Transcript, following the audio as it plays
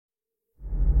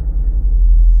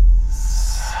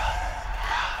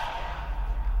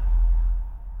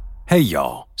Hey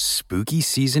y'all, spooky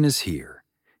season is here,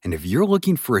 and if you're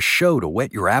looking for a show to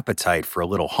whet your appetite for a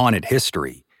little haunted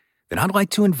history, then I'd like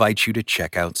to invite you to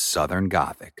check out Southern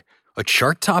Gothic, a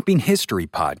chart-topping history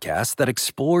podcast that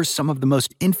explores some of the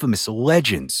most infamous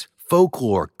legends,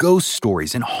 folklore, ghost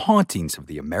stories, and hauntings of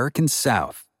the American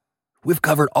South. We've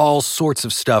covered all sorts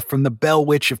of stuff from the Bell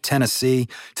Witch of Tennessee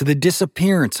to the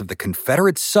disappearance of the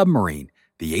Confederate submarine,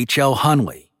 the H.L.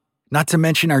 Hunley. Not to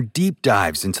mention our deep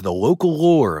dives into the local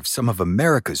lore of some of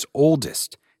America's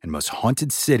oldest and most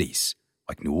haunted cities,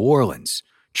 like New Orleans,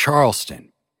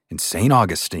 Charleston, and St.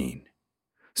 Augustine.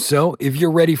 So, if you're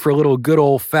ready for a little good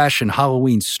old-fashioned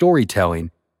Halloween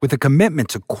storytelling with a commitment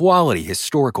to quality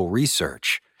historical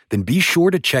research, then be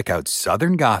sure to check out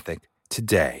Southern Gothic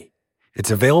today.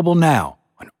 It's available now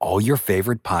on all your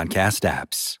favorite podcast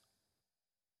apps.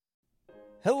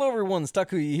 Hello everyone,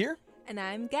 Takuya here. And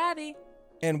I'm Gabby.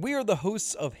 And we are the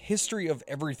hosts of History of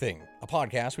Everything, a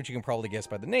podcast which you can probably guess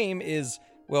by the name is,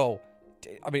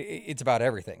 it's about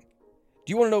everything.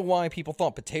 Do you want to know why people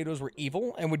thought potatoes were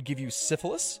evil and would give you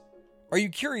syphilis? Are you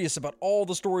curious about all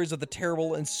the stories of the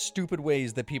terrible and stupid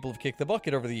ways that people have kicked the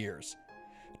bucket over the years?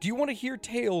 Do you want to hear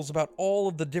tales about all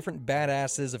of the different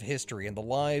badasses of history and the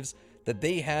lives that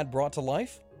they had brought to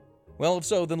life? Well, if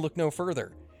so, then look no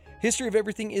further. History of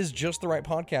Everything is just the right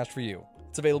podcast for you.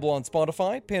 It's available on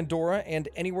Spotify, Pandora, and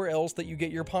anywhere else that you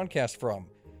get your podcast from.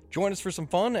 Join us for some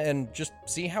fun and just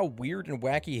see how weird and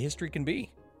wacky history can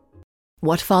be.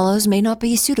 What follows may not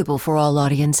be suitable for all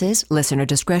audiences. Listener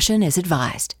discretion is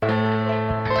advised.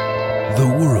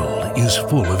 The world is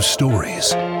full of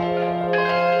stories.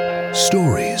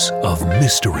 Stories of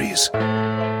mysteries,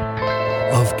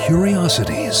 of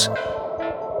curiosities,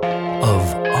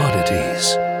 of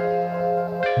oddities.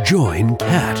 Join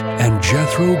Kat and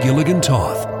Jethro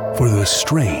Gilligan-Toth for the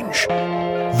strange,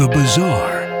 the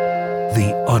bizarre,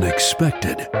 the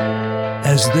unexpected,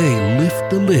 as they lift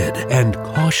the lid and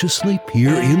cautiously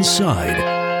peer inside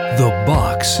the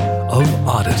box of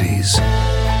oddities.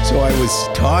 So I was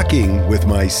talking with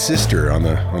my sister on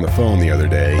the phone the other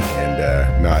day,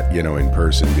 and not in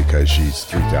person because she's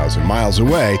 3,000 miles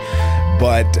away,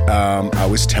 but I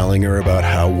was telling her about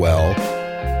how well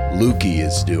Lukey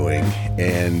is doing,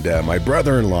 and my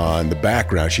brother-in-law in the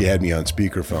background, she had me on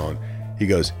speakerphone. He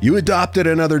goes, "You adopted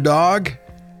another dog?"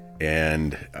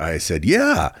 And I said,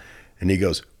 "Yeah." And he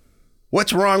goes,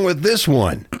 "What's wrong with this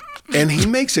one?" And he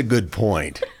makes a good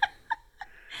point.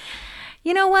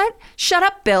 You know what? Shut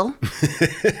up, Bill.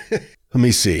 Let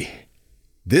me see.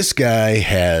 This guy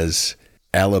has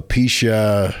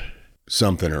alopecia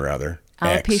something or other.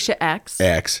 Alopecia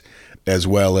X. As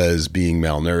well as being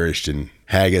malnourished, and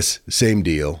haggis, same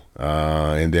deal.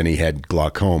 And then he had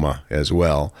glaucoma as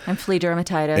well. And flea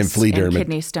dermatitis. And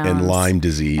kidney stones. And Lyme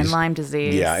disease.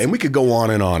 Yeah, and we could go on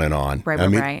and on and on.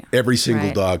 Right. Every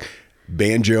single dog.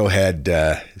 Banjo had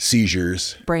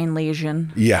seizures. Brain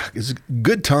lesion. Yeah, it's a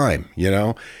good time,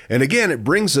 And again, it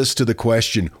brings us to the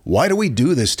question, why do we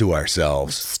do this to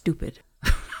ourselves? Stupid.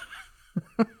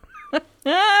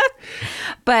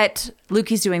 But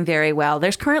Lukey's doing very well.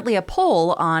 There's currently a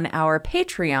poll on our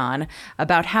Patreon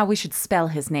about how we should spell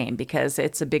his name because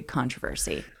it's a big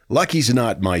controversy. Lucky's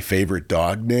not my favorite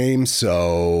dog name,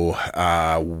 so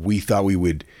we thought we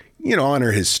would,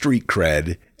 honor his street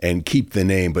cred and keep the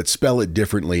name, but spell it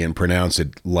differently and pronounce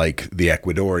it like the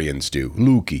Ecuadorians do,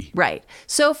 Lukey. Right.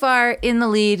 So far, in the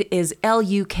lead is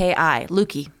Luki,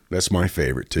 Lukey. That's my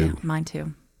favorite, too. Yeah, mine,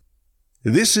 too.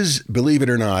 This is, believe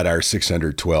it or not, our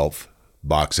 612th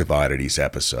Box of Oddities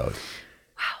episode.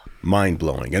 Wow.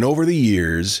 Mind-blowing. And over the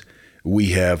years,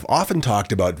 we have often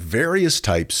talked about various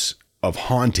types of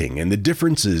haunting and the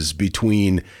differences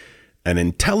between an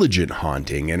intelligent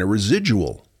haunting and a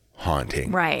residual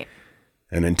haunting. Right.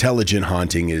 An intelligent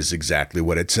haunting is exactly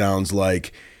what it sounds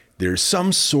like. There's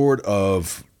some sort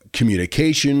of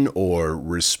communication or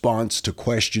response to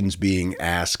questions being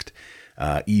asked,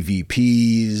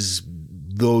 EVPs,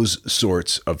 those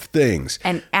sorts of things.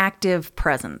 An active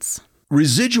presence.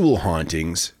 Residual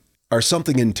hauntings are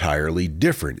something entirely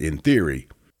different in theory.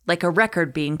 Like a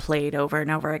record being played over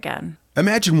and over again.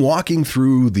 Imagine walking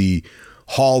through the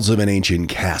halls of an ancient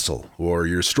castle, or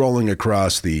you're strolling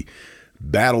across the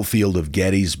battlefield of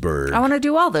Gettysburg. I want to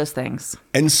do all those things.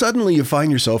 And suddenly you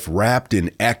find yourself wrapped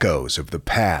in echoes of the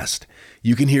past.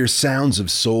 You can hear sounds of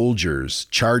soldiers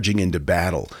charging into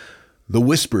battle, the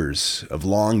whispers of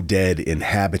long-dead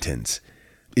inhabitants.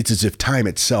 It's as if time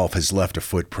itself has left a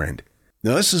footprint.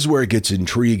 Now, this is where it gets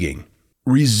intriguing.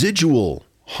 Residual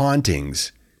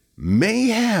hauntings may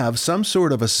have some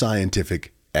sort of a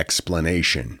scientific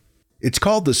explanation. It's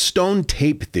called the stone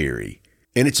tape theory,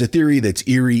 and it's a theory that's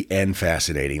eerie and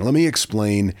fascinating. Let me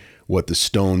explain what the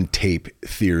stone tape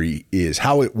theory is,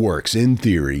 how it works in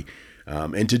theory.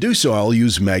 And to do so, I'll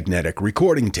use magnetic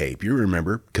recording tape. You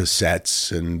remember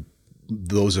cassettes, and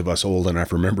those of us old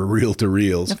enough remember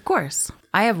reel-to-reels. Of course.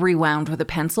 I have rewound with a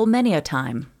pencil many a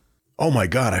time. Oh my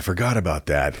God, I forgot about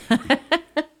that.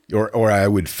 Or I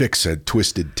would fix a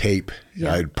twisted tape.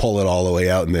 Yeah. I'd pull it all the way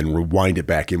out and then rewind it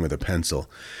back in with a pencil.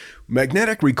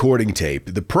 Magnetic recording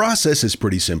tape, the process is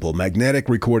pretty simple. Magnetic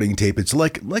recording tape, it's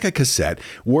like a cassette,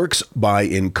 works by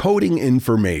encoding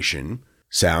information,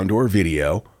 sound or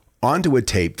video, onto a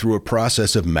tape through a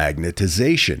process of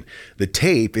magnetization. The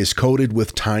tape is coated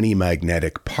with tiny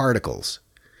magnetic particles.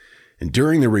 And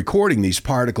during the recording, these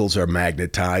particles are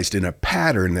magnetized in a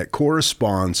pattern that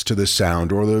corresponds to the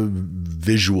sound or the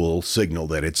visual signal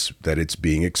that it's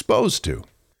being exposed to.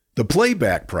 The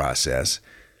playback process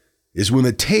is when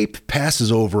the tape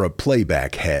passes over a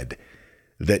playback head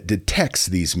that detects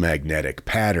these magnetic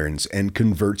patterns and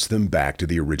converts them back to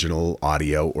the original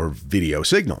audio or video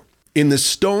signal. In the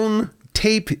stone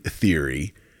tape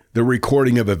theory, the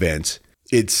recording of events,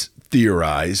 it's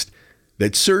theorized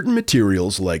that certain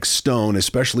materials like stone,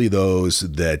 especially those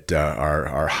that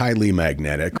are highly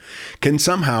magnetic, can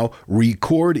somehow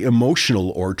record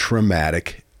emotional or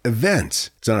traumatic events.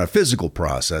 It's not a physical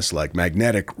process like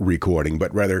magnetic recording,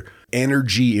 but rather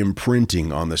energy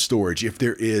imprinting on the storage. If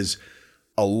there is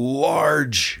a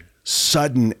large,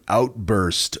 sudden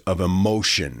outburst of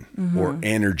emotion or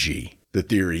energy, the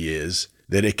theory is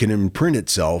that it can imprint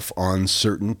itself on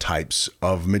certain types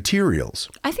of materials.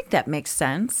 I think that makes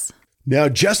sense. Now,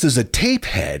 just as a tape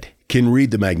head can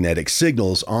read the magnetic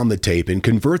signals on the tape and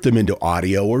convert them into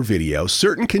audio or video,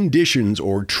 certain conditions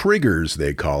or triggers,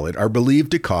 they call it, are believed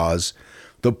to cause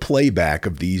the playback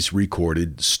of these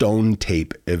recorded stone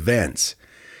tape events.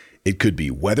 It could be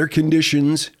weather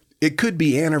conditions. It could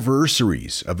be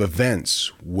anniversaries of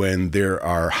events when there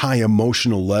are high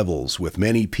emotional levels with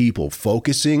many people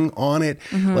focusing on it.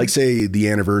 Like, say, the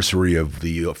anniversary of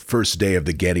the first day of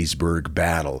the Gettysburg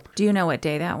Battle. Do you know what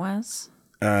day that was?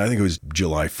 I think it was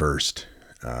July 1st,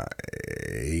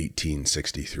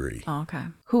 1863. Oh, okay.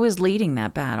 Who was leading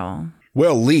that battle?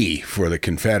 Well, Lee for the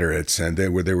Confederates, and there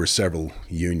were several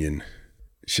Union.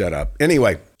 Shut up.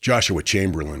 Anyway, Joshua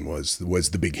Chamberlain was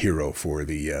the big hero for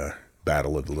the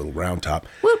Battle of the Little Round Top.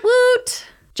 Woot woot!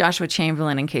 Joshua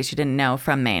Chamberlain, in case you didn't know,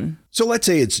 from Maine. So let's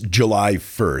say it's July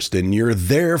 1st, and you're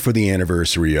there for the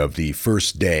anniversary of the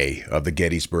first day of the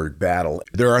Gettysburg Battle.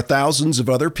 There are thousands of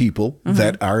other people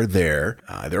that are there.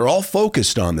 They're all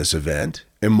focused on this event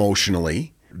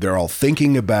emotionally. They're all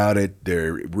thinking about it.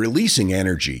 They're releasing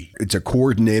energy. It's a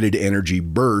coordinated energy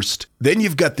burst. Then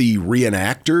you've got the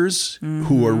reenactors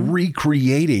who are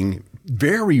recreating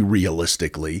very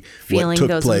realistically Feeling what took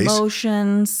those place.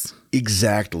 Emotions.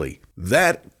 Exactly.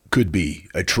 That could be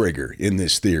a trigger in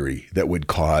this theory that would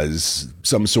cause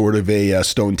some sort of a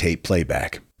stone tape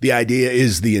playback. The idea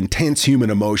is the intense human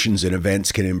emotions and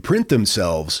events can imprint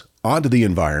themselves onto the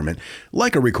environment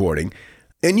like a recording,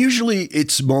 and usually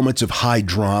it's moments of high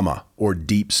drama or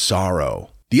deep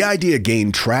sorrow. The idea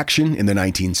gained traction in the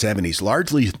 1970s,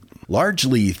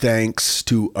 largely thanks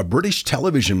to a British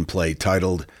television play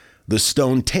titled The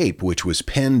Stone Tape, which was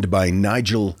penned by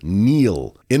Nigel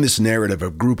Neal. In this narrative,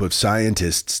 a group of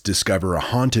scientists discover a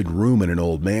haunted room in an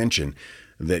old mansion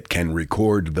that can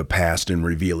record the past and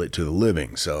reveal it to the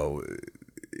living. So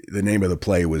the name of the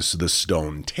play was The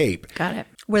Stone Tape. Got it.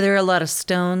 Were there a lot of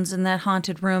stones in that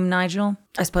haunted room, Nigel?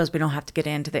 I suppose we don't have to get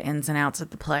into the ins and outs of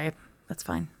the play. That's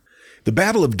fine. The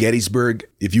Battle of Gettysburg,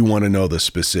 if you want to know the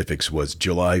specifics, was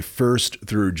July 1st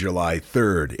through July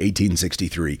 3rd,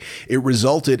 1863. It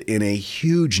resulted in a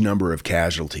huge number of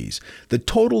casualties. The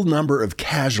total number of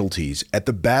casualties at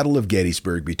the Battle of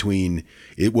Gettysburg and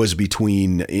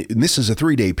this is a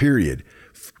 3-day period,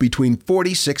 between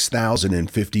 46,000 and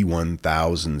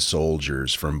 51,000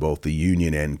 soldiers from both the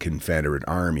Union and Confederate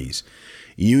armies.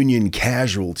 Union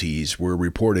casualties were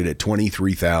reported at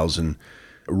 23,000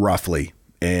 roughly,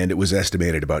 and it was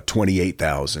estimated about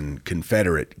 28,000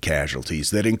 Confederate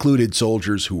casualties that included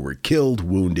soldiers who were killed,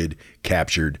 wounded,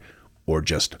 captured, or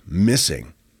just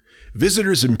missing.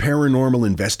 Visitors and paranormal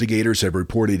investigators have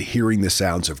reported hearing the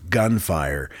sounds of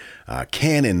gunfire,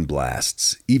 cannon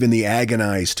blasts, even the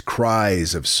agonized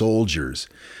cries of soldiers.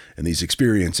 And these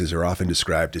experiences are often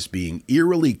described as being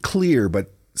eerily clear,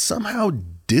 but somehow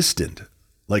distant,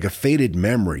 like a faded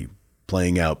memory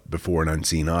playing out before an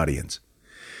unseen audience.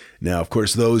 Now, of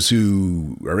course, those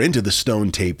who are into the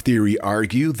stone tape theory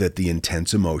argue that the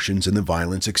intense emotions and the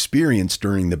violence experienced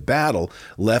during the battle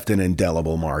left an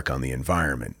indelible mark on the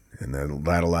environment. And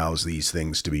that allows these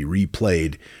things to be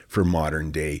replayed for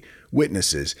modern day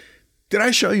witnesses. Did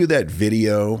I show you that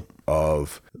video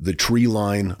of the tree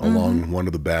line along one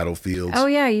of the battlefields? Oh,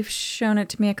 yeah. You've shown it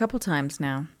to me a couple times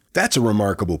now. That's a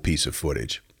remarkable piece of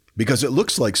footage because it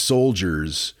looks like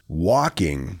soldiers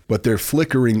walking, but they're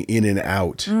flickering in and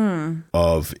out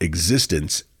of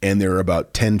existence, and they're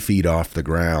about 10 feet off the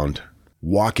ground,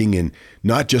 walking in,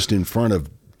 not just in front of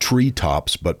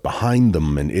treetops, but behind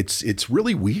them. And it's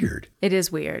really weird. It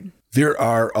is weird. There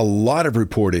are a lot of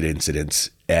reported incidents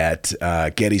at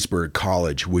Gettysburg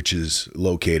College, which is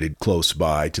located close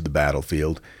by to the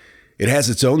battlefield. It has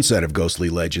its own set of ghostly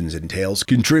legends and tales,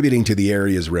 contributing to the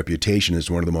area's reputation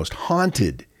as one of the most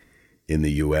haunted in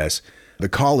the U.S. The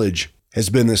college has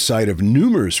been the site of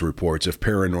numerous reports of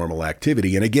paranormal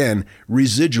activity, and again,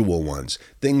 residual ones,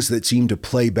 things that seem to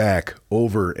play back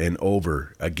over and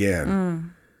over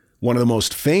again. One of the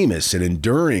most famous and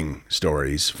enduring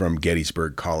stories from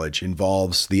Gettysburg College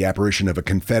involves the apparition of a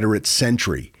Confederate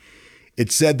sentry.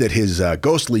 It's said that his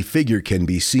ghostly figure can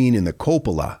be seen in the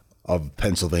cupola of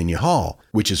Pennsylvania Hall,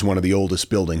 which is one of the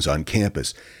oldest buildings on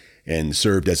campus, and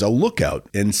served as a lookout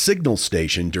and signal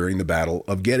station during the Battle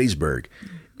of Gettysburg.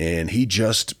 And he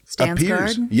just Stands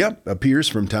appears. guard? Yep, appears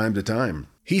from time to time.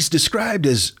 He's described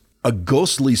as a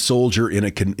ghostly soldier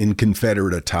in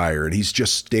Confederate attire, and he's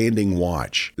just standing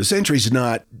watch. The sentry's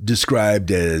not described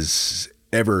as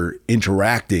ever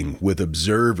interacting with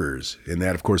observers, and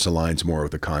that, of course, aligns more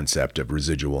with the concept of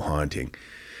residual haunting.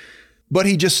 But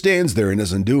he just stands there and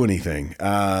doesn't do anything.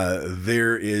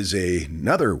 There is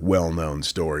another well-known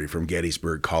story from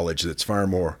Gettysburg College that's far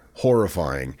more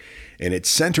horrifying, and it's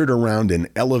centered around an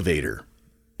elevator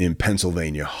in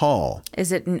Pennsylvania Hall.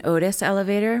 Is it an Otis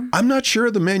elevator? I'm not sure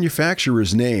of the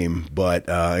manufacturer's name, but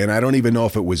and I don't even know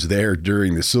if it was there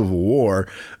during the Civil War,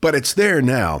 but it's there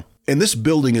now. And this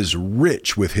building is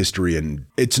rich with history, and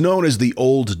it's known as the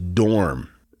Old Dorm.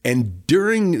 And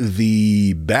during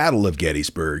the Battle of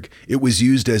Gettysburg, it was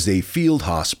used as a field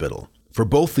hospital for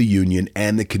both the Union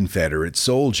and the Confederate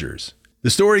soldiers. The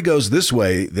story goes this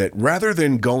way, that rather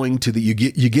than going to you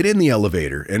get in the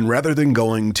elevator, and rather than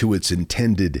going to its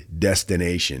intended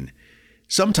destination,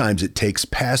 sometimes it takes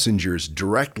passengers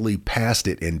directly past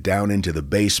it and down into the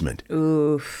basement.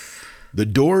 Oof. The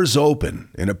doors open,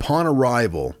 and upon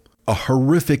arrival, a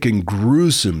horrific and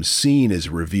gruesome scene is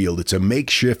revealed. It's a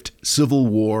makeshift Civil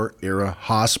War era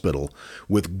hospital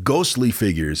with ghostly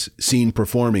figures seen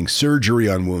performing surgery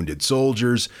on wounded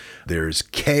soldiers. There's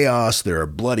chaos. There are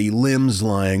bloody limbs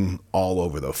lying all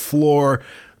over the floor.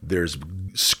 There's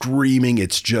screaming.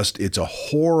 It's a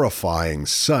horrifying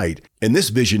sight. And this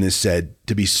vision is said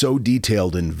to be so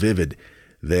detailed and vivid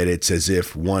that it's as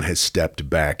if one has stepped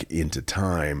back into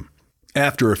time.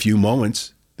 After a few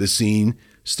moments, the scene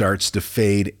starts to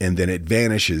fade, and then it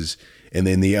vanishes, and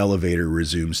then the elevator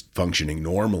resumes functioning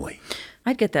normally.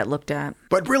 I'd get that looked at.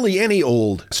 But really, any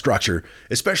old structure,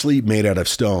 especially made out of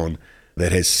stone,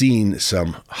 that has seen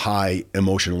some high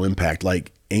emotional impact,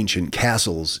 like ancient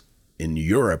castles in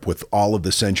Europe with all of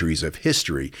the centuries of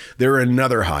history, they're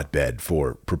another hotbed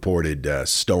for purported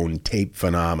stone tape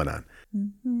phenomenon.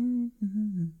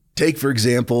 Take, for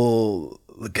example,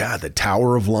 the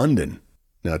Tower of London.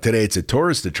 Now, today it's a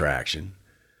tourist attraction,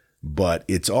 but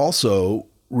it's also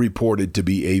reported to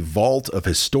be a vault of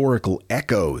historical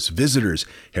echoes. Visitors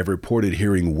have reported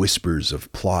hearing whispers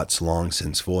of plots long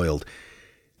since foiled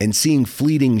and seeing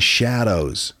fleeting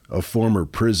shadows of former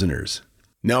prisoners.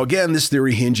 Now, again, this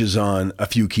theory hinges on a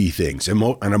few key things.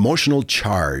 An emotional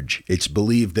charge. It's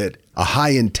believed that a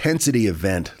high-intensity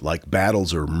event like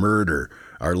battles or murder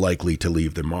are likely to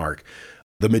leave their mark.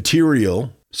 The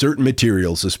material, certain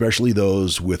materials, especially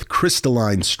those with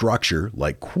crystalline structure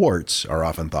like quartz, are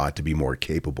often thought to be more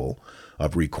capable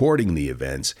of recording the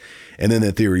events. And then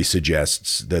the theory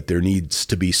suggests that there needs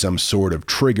to be some sort of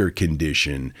trigger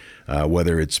condition,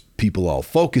 whether it's people all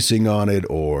focusing on it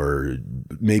or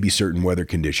maybe certain weather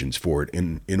conditions for it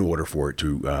in order for it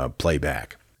to play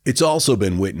back. It's also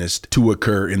been witnessed to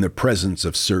occur in the presence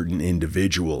of certain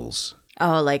individuals.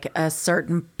 Oh, like a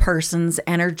certain person's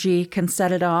energy can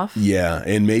set it off? Yeah,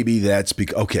 and maybe that's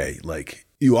because, okay, like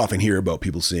you often hear about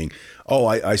people saying, oh,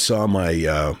 I saw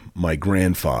my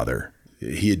grandfather.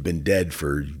 He had been dead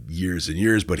for years and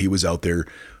years, but he was out there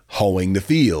hoeing the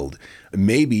field.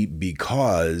 Maybe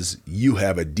because you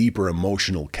have a deeper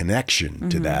emotional connection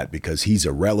to that, because he's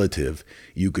a relative,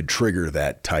 you could trigger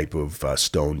that type of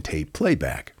stone tape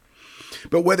playback.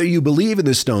 But whether you believe in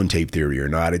the stone tape theory or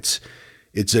not,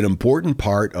 it's an important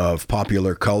part of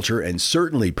popular culture and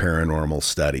certainly paranormal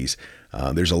studies.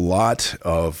 There's a lot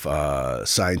of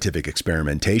scientific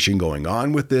experimentation going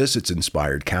on with this. It's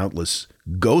inspired countless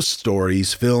ghost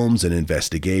stories, films, and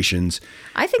investigations.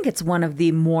 I think it's one of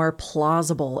the more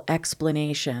plausible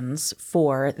explanations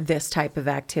for this type of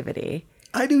activity.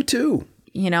 I do too.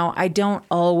 I don't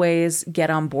always get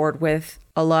on board with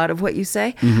a lot of what you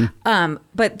say,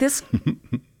 but this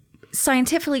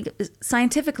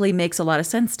scientifically makes a lot of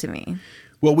sense to me.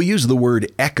 Well, we use the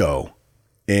word echo,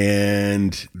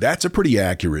 and that's a pretty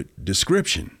accurate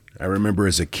description. I remember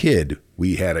as a kid,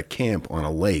 we had a camp on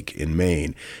a lake in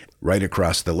Maine. Right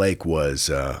across the lake was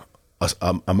a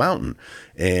mountain,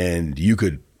 and you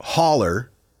could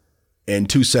holler, and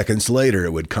 2 seconds later,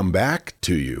 it would come back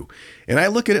to you. And I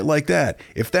look at it like that.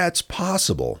 If that's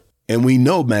possible, and we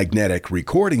know magnetic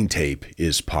recording tape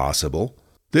is possible,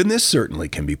 then this certainly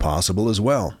can be possible as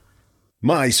well.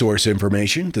 My source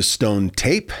information, The Stone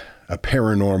Tape, A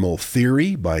Paranormal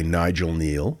Theory by Nigel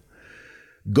Neal.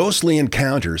 Ghostly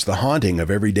Encounters, The Haunting of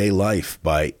Everyday Life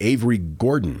by Avery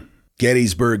Gordon.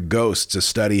 Gettysburg Ghosts, A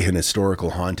Study in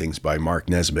Historical Hauntings by Mark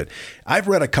Nesbitt. I've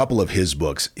read a couple of his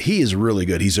books. He is really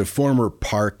good. He's a former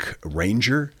park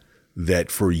ranger that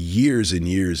for years and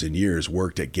years and years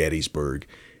worked at Gettysburg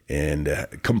and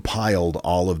compiled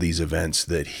all of these events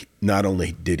that not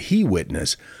only did he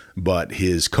witness, but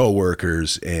his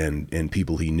coworkers and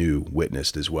people he knew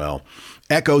witnessed as well.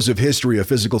 Echoes of History, A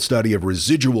Physical Study of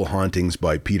Residual Hauntings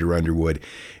by Peter Underwood,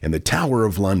 and The Tower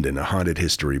of London, A Haunted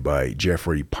History by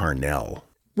Geoffrey Parnell.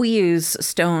 We use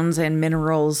stones and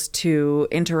minerals to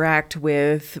interact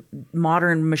with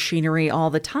modern machinery all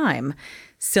the time.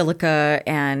 Silica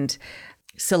and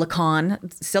silicon.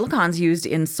 Silicon's used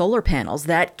in solar panels.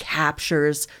 That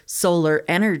captures solar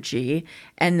energy,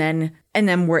 and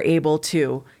then we're able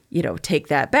to, take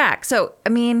that back. So,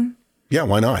 Yeah,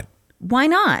 why not? Why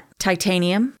not?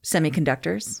 Titanium,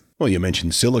 semiconductors. Well, you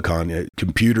mentioned silicon, a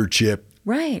computer chip.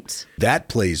 Right. That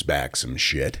plays back some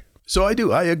shit. So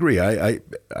I agree. I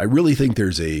really think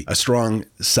there's a strong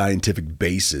scientific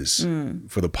basis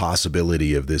for the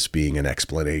possibility of this being an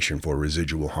explanation for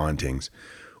residual hauntings.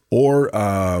 Or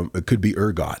it could be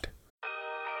ergot.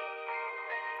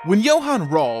 When Johann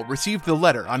Rall received the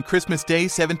letter on Christmas Day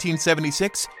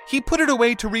 1776, he put it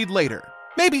away to read later.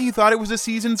 Maybe he thought it was a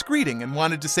season's greeting and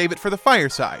wanted to save it for the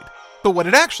fireside. But what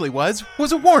it actually was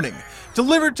a warning,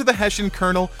 delivered to the Hessian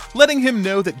colonel, letting him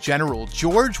know that General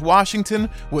George Washington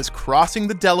was crossing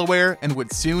the Delaware and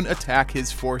would soon attack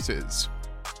his forces.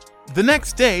 The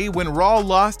next day, when Rall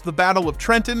lost the Battle of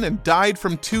Trenton and died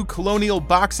from 2 colonial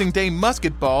Boxing Day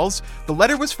musket balls, the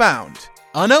letter was found,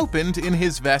 unopened in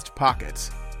his vest pocket.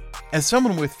 As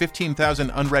someone with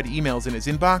 15,000 unread emails in his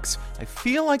inbox, I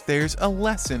feel like there's a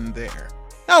lesson there.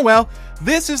 Oh well,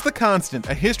 this is The Constant,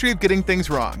 a history of getting things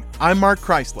wrong. I'm Mark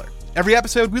Chrysler. Every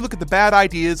episode, we look at the bad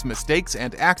ideas, mistakes,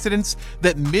 and accidents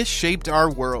that misshaped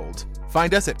our world.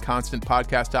 Find us at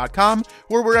constantpodcast.com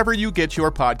or wherever you get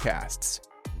your podcasts.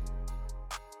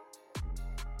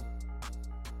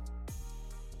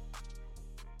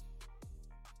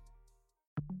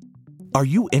 Are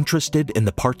you interested in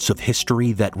the parts of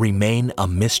history that remain a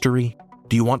mystery?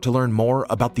 Do you want to learn more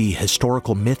about the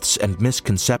historical myths and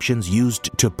misconceptions used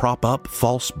to prop up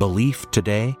false belief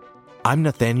today? I'm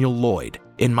Nathaniel Lloyd.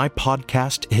 In my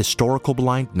podcast, Historical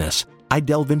Blindness, I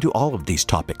delve into all of these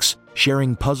topics,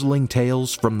 sharing puzzling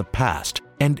tales from the past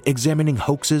and examining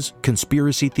hoaxes,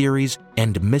 conspiracy theories,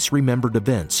 and misremembered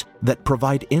events that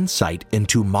provide insight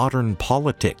into modern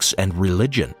politics and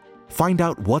religion. Find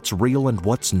out what's real and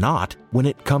what's not when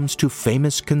it comes to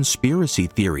famous conspiracy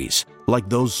theories, like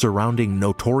those surrounding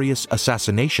notorious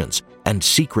assassinations and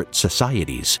secret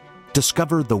societies.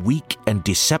 Discover the weak and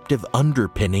deceptive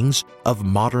underpinnings of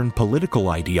modern political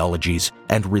ideologies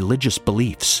and religious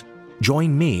beliefs.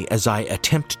 Join me as I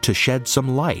attempt to shed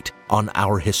some light on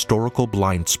our historical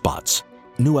blind spots.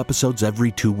 New episodes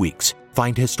every 2 weeks.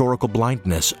 Find Historical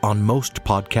Blindness on most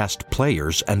podcast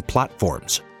players and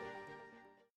platforms.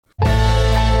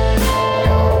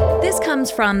 This comes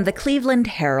from the Cleveland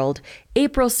Herald,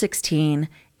 April 16,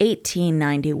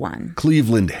 1891.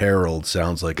 Cleveland Herald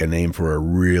sounds like a name for a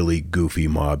really goofy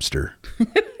mobster.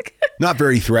 Not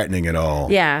very threatening at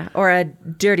all. Yeah, or a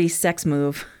dirty sex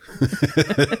move.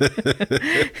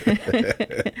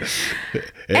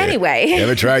 Anyway.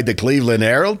 Ever tried the Cleveland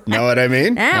Herald? Know what I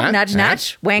mean? Nudge,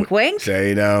 nudge, wink, wink.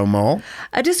 Say no more.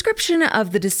 A description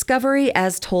of the discovery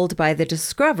as told by the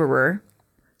discoverer,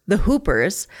 the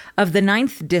Hoopers, of the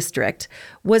 9th District,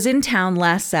 was in town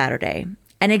last Saturday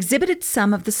and exhibited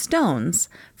some of the stones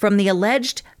from the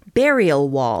alleged burial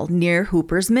wall near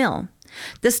Hooper's Mill.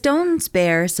 The stones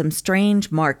bear some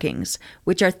strange markings,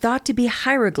 which are thought to be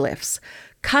hieroglyphs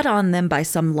cut on them by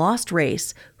some lost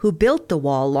race who built the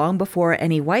wall long before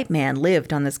any white man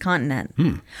lived on this continent.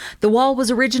 The wall was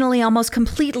originally almost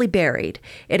completely buried.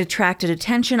 It attracted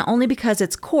attention only because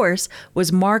its course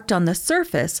was marked on the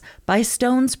surface by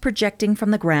stones projecting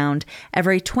from the ground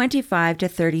every 25 to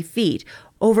 30 feet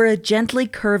over a gently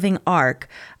curving arc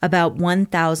about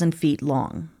 1,000 feet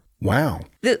long. Wow.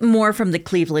 More from the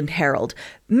Cleveland Herald.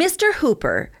 Mr.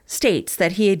 Hooper states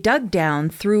that he had dug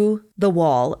down through the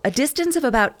wall a distance of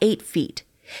about 8 feet.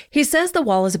 He says the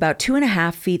wall is about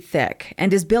 2.5 feet thick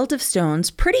and is built of stones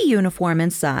pretty uniform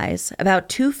in size, about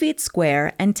 2 feet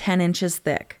square and 10 inches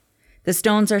thick. The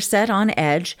stones are set on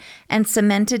edge and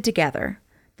cemented together,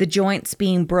 the joints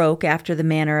being broke after the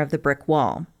manner of the brick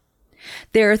wall.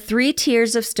 There are 3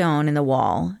 tiers of stone in the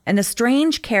wall, and the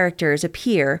strange characters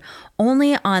appear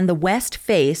only on the west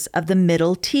face of the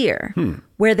middle tier,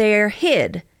 where they are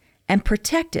hid and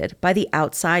protected by the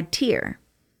outside tier.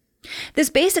 This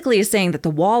basically is saying that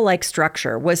the wall-like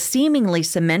structure was seemingly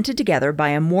cemented together by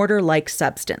a mortar-like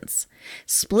substance.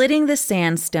 Splitting the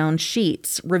sandstone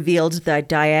sheets revealed the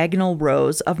diagonal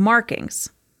rows of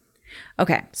markings.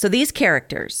 Okay, so these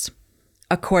characters,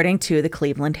 according to the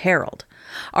Cleveland Herald,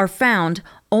 are found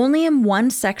only in one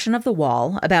section of the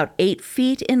wall, about 8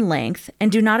 feet in length, and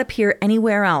do not appear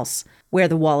anywhere else where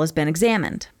the wall has been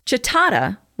examined.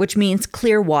 Chitata, which means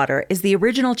clear water, is the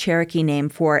original Cherokee name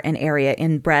for an area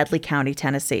in Bradley County,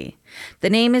 Tennessee. The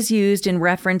name is used in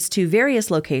reference to various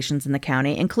locations in the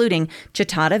county, including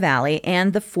Chitata Valley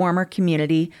and the former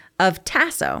community of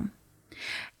Tasso.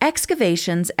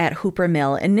 Excavations at Hooper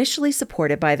Mill, initially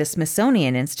supported by the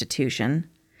Smithsonian Institution,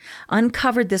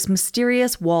 uncovered this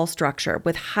mysterious wall structure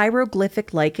with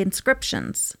hieroglyphic-like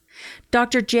inscriptions.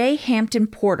 Dr. J. Hampton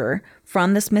Porter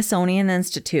from the Smithsonian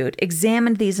Institute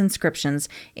examined these inscriptions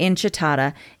in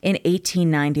Chitata in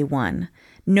 1891,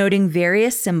 noting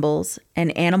various symbols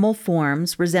and animal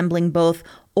forms resembling both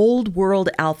Old World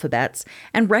alphabets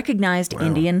and recognized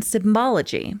Indian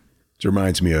symbology. It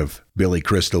reminds me of Billy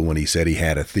Crystal when he said he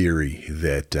had a theory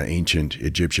that ancient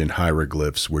Egyptian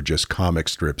hieroglyphs were just comic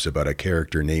strips about a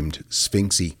character named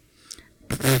Sphinxy.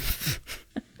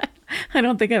 I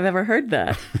don't think I've ever heard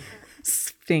that.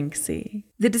 Sphinxy.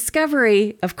 The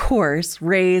discovery, of course,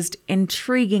 raised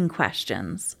intriguing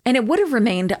questions, and it would have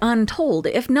remained untold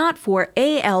if not for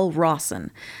A.L.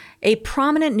 Rawson, a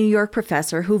prominent New York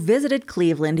professor who visited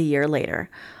Cleveland a year later.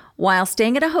 While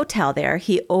staying at a hotel there,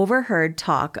 he overheard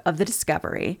talk of the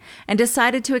discovery and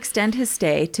decided to extend his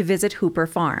stay to visit Hooper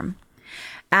Farm.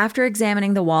 After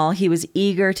examining the wall, he was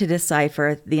eager to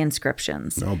decipher the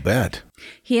inscriptions. I'll bet.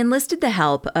 He enlisted the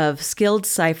help of skilled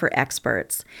cipher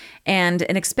experts, and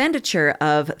an expenditure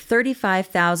of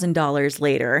 $35,000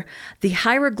 later, the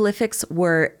hieroglyphics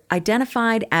were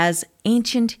identified as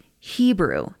ancient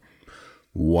Hebrew.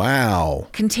 Wow.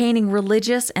 Containing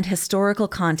religious and historical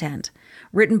content,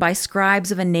 written by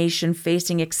scribes of a nation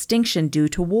facing extinction due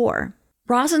to war.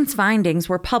 Rawson's findings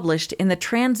were published in the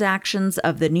Transactions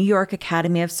of the New York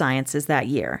Academy of Sciences that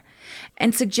year,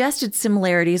 and suggested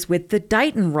similarities with the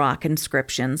Dighton Rock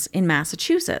inscriptions in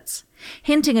Massachusetts,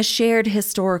 hinting a shared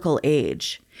historical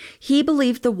age. He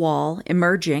believed the wall,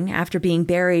 emerging after being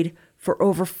buried for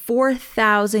over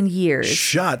 4,000 years,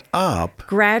 Shut up.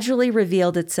 gradually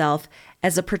revealed itself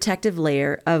as a protective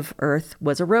layer of earth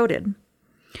was eroded.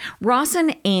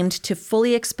 Rawson aimed to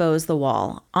fully expose the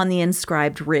wall on the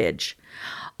inscribed ridge,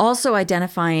 also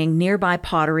identifying nearby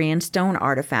pottery and stone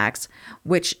artifacts,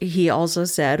 which he also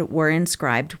said were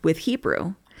inscribed with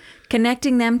Hebrew,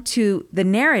 connecting them to the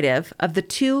narrative of the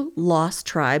 2 lost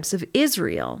tribes of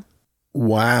Israel.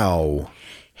 Wow.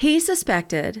 He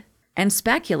suspected and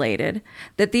speculated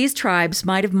that these tribes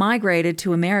might have migrated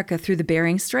to America through the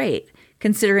Bering Strait,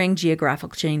 considering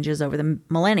geographical changes over the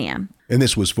millennia. And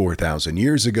this was 4,000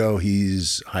 years ago.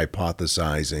 He's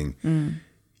hypothesizing.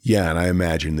 Yeah, and I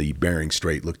imagine the Bering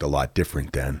Strait looked a lot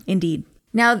different then. Indeed.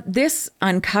 Now, this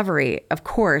uncovery, of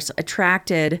course,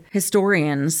 attracted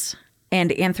historians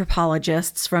and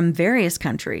anthropologists from various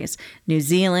countries: New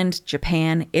Zealand,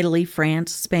 Japan, Italy,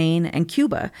 France, Spain, and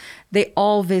Cuba. They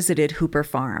all visited Hooper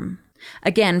Farm.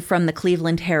 Again, from the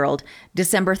Cleveland Herald,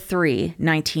 December 3,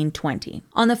 1920.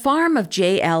 On the farm of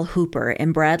J.L. Hooper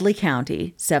in Bradley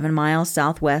County, 7 miles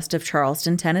southwest of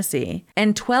Charleston, Tennessee,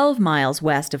 and 12 miles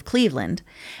west of Cleveland,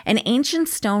 an ancient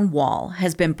stone wall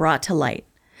has been brought to light,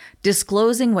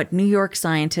 disclosing what New York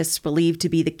scientists believe to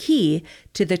be the key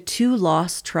to the 2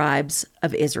 lost tribes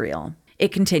of Israel.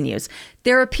 It continues,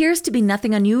 there appears to be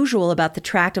nothing unusual about the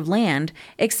tract of land,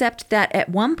 except that at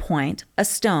one point, a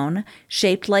stone,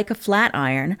 shaped like a flat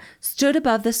iron, stood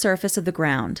above the surface of the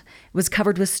ground. It was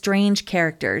covered with strange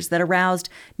characters that aroused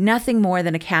nothing more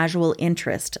than a casual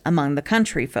interest among the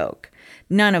country folk,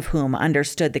 none of whom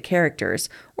understood the characters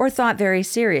or thought very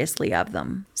seriously of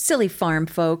them. Silly farm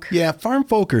folk. Yeah, farm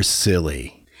folk are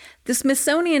silly. The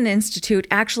Smithsonian Institute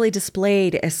actually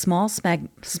displayed a small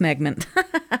segment.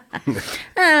 I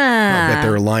bet they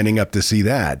were lining up to see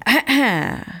that.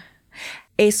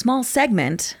 A small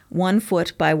segment, 1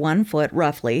 foot by 1 foot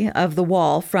roughly, of the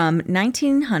wall from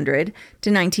 1900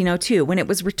 to 1902 when it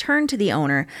was returned to the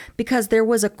owner because there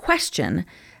was a question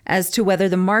as to whether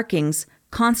the markings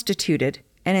constituted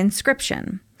an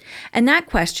inscription. And that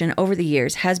question over the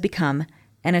years has become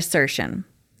an assertion.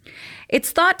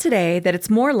 It's thought today that it's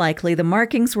more likely the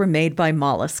markings were made by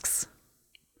mollusks.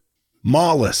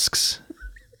 Mollusks.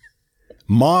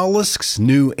 Mollusks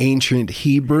knew ancient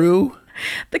Hebrew?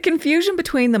 The confusion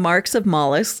between the marks of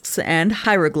mollusks and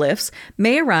hieroglyphs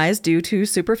may arise due to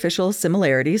superficial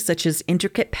similarities such as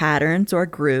intricate patterns or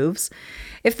grooves.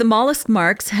 If the mollusk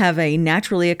marks have a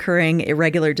naturally occurring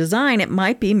irregular design, it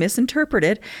might be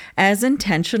misinterpreted as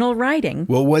intentional writing.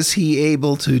 Well, was he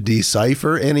able to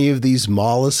decipher any of these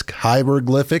mollusk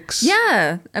hieroglyphics?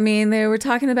 Yeah. I mean, they were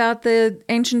talking about the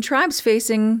ancient tribes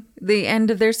facing the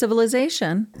end of their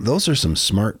civilization. Those are some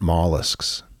smart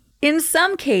mollusks. In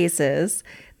some cases,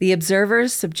 the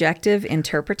observer's subjective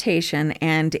interpretation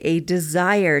and a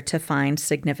desire to find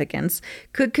significance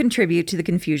could contribute to the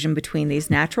confusion between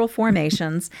these natural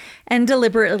formations and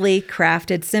deliberately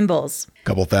crafted symbols. A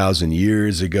couple thousand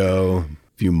years ago,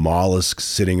 a few mollusks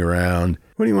sitting around.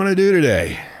 What do you want to do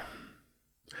today?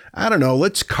 I don't know.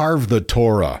 Let's carve the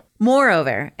Torah.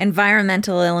 Moreover,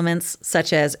 environmental elements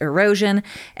such as erosion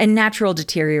and natural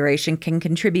deterioration can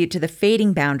contribute to the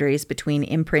fading boundaries between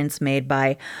imprints made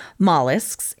by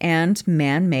mollusks and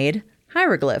man-made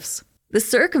hieroglyphs. The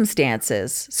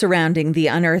circumstances surrounding the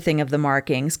unearthing of the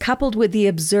markings, coupled with the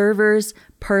observer's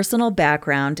personal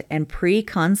background and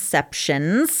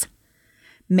preconceptions,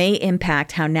 may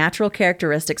impact how natural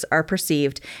characteristics are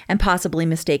perceived and possibly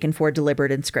mistaken for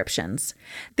deliberate inscriptions.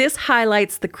 This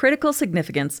highlights the critical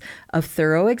significance of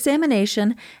thorough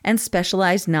examination and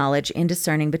specialized knowledge in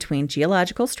discerning between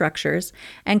geological structures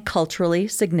and culturally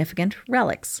significant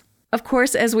relics. Of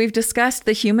course, as we've discussed,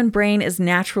 the human brain is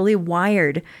naturally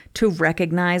wired to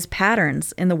recognize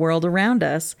patterns in the world around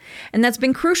us, and that's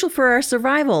been crucial for our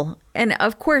survival. And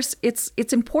of course, it's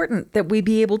important that we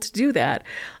be able to do that.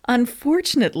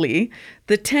 Unfortunately,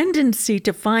 the tendency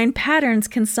to find patterns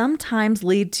can sometimes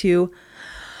lead to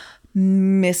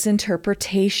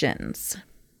misinterpretations.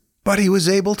 But he was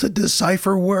able to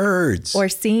decipher words. Or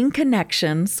seeing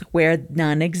connections where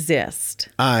none exist.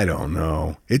 I don't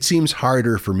know. It seems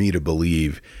harder for me to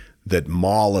believe that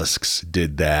mollusks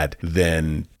did that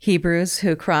than Hebrews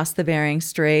who crossed the Bering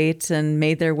Strait and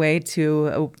made their way to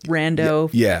a rando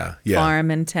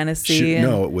farm in Tennessee.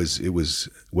 No, was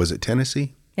it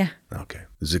Tennessee? Yeah. Okay. It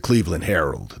was the Cleveland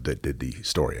Herald that did the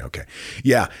story. Okay.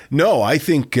 Yeah. No, I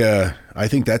think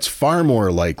that's far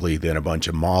more likely than a bunch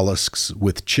of mollusks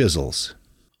with chisels.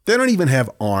 They don't even have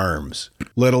arms,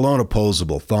 let alone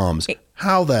opposable thumbs.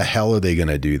 How the hell are they going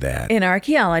to do that? In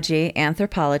archaeology,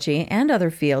 anthropology, and other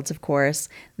fields, of course,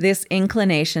 this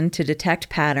inclination to detect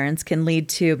patterns can lead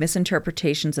to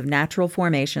misinterpretations of natural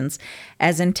formations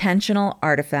as intentional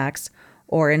artifacts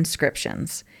or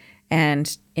inscriptions.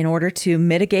 And in order to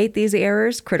mitigate these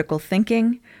errors, critical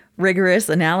thinking, rigorous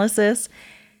analysis,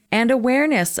 and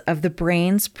awareness of the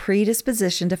brain's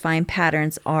predisposition to find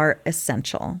patterns are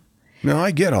essential. No,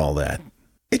 I get all that.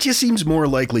 It just seems more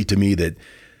likely to me that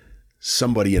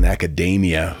somebody in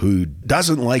academia who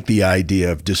doesn't like the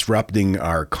idea of disrupting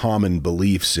our common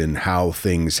beliefs in how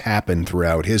things happen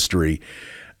throughout history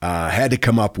had to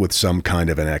come up with some kind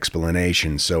of an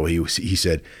explanation. So he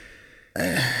said,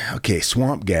 okay,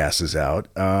 swamp gas is out.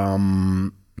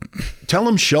 Tell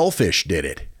them shellfish did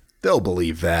it. They'll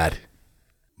believe that.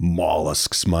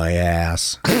 Mollusks, my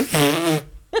ass.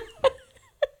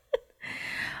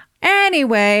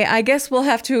 Anyway, I guess we'll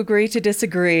have to agree to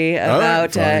disagree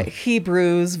about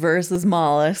Hebrews versus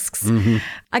mollusks. Mm-hmm.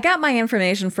 I got my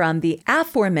information from the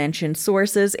aforementioned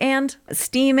sources and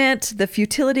Steam It, The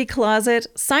Futility Closet,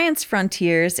 Science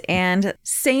Frontiers, and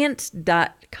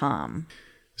Scient.com.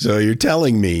 So you're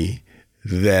telling me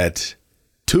that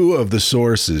two of the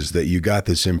sources that you got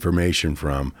this information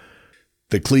from,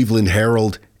 the Cleveland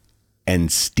Herald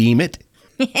and Steam It?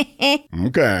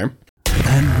 Okay.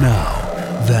 And now,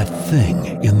 that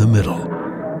thing in the middle.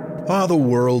 Oh, the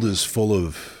world is full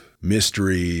of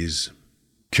mysteries,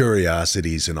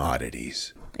 curiosities and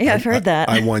oddities. Yeah, I've heard that.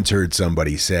 I once heard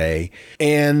somebody say.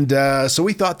 And so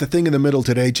we thought the thing in the middle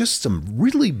today, just some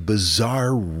really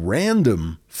bizarre,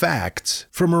 random facts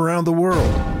from around the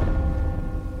world.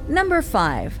 Number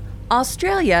 5.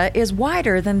 Australia is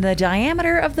wider than the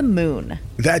diameter of the moon.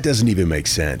 That doesn't even make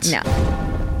sense. No.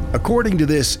 According to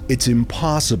this, it's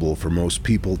impossible for most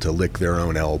people to lick their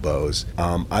own elbows.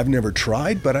 I've never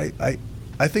tried, but I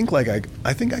think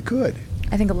I think I could.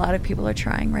 I think a lot of people are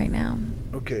trying right now.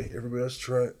 Okay, everybody else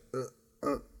try.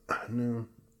 No,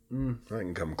 I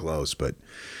can come close, but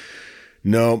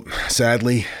no.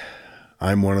 Sadly,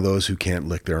 I'm one of those who can't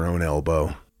lick their own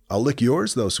elbow. I'll lick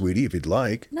yours though, sweetie, if you'd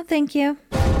like. No, thank you.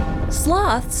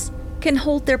 Sloths can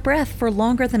hold their breath for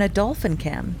longer than a dolphin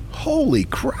can. Holy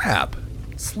crap!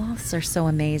 Sloths are so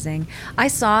amazing. I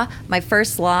saw my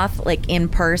first sloth like in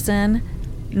person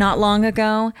not long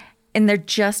ago, and they're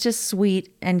just as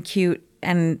sweet and cute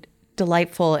and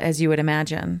delightful as you would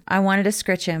imagine. I wanted to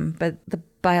scritch him, but the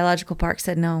biological park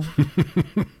said no.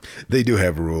 They do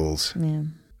have rules. Yeah.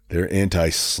 They're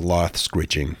anti-sloth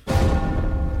scritching.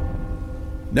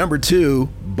 Number 2,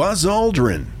 Buzz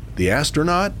Aldrin, the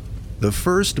astronaut, the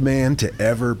first man to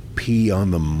ever pee on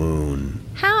the moon.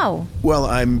 How? Well,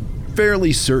 I'm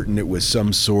fairly certain it was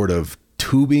some sort of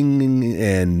tubing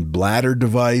and bladder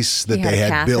device that they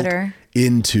had built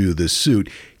into the suit.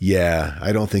 Yeah,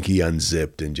 I don't think he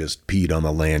unzipped and just peed on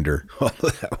the lander. Oh,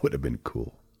 that would have been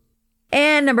cool.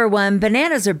 And number 1,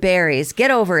 bananas are berries.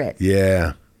 Get over it.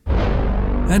 Yeah.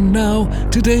 And now,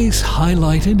 today's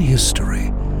highlight in history.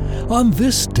 On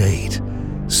this date,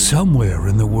 somewhere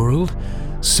in the world,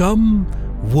 some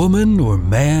woman or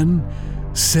man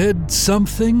said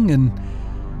something and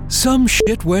some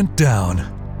shit went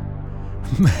down.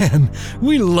 Man,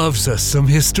 we loves us some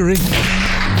history.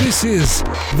 This is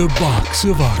The Box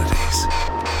of Oddities.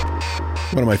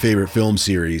 One of my favorite film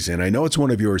series, and I know it's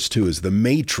one of yours too, is The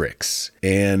Matrix.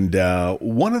 And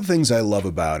one of the things I love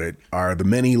about it are the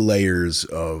many layers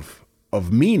of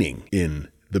meaning in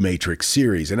the Matrix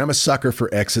series. And I'm a sucker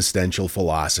for existential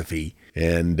philosophy.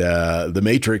 And The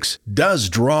Matrix does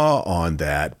draw on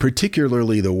that,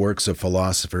 particularly the works of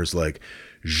philosophers like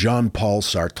Jean-Paul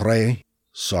Sartre.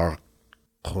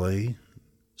 Sartre?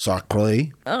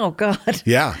 Oh, God.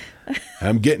 Yeah,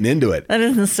 I'm getting into it. That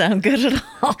doesn't sound good at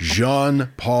all.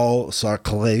 Jean-Paul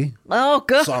Sartre. Oh,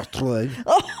 God. Sartre.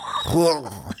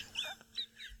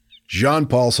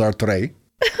 Jean-Paul Sartre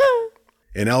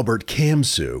and Albert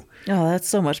Camus. Oh, that's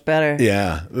so much better.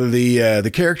 Yeah.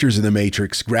 The characters in The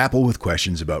Matrix grapple with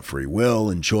questions about free will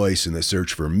and choice and the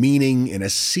search for meaning in a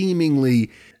seemingly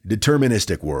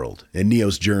deterministic world. And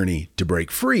Neo's journey to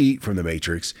break free from the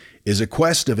Matrix is a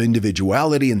quest of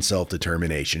individuality and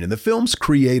self-determination. And the film's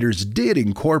creators did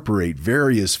incorporate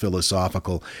various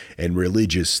philosophical and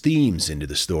religious themes into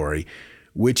the story,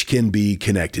 which can be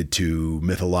connected to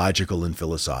mythological and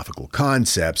philosophical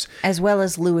concepts. As well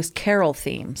as Lewis Carroll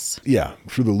themes. Yeah,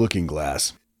 through the looking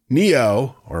glass.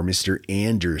 Neo, or Mr.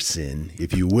 Anderson,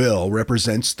 if you will,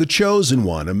 represents the chosen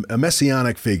one, a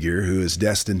messianic figure who is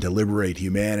destined to liberate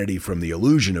humanity from the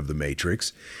illusion of the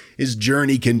Matrix. His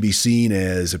journey can be seen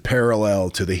as a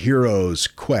parallel to the hero's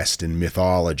quest in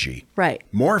mythology. Right.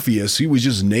 Morpheus, he was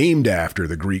just named after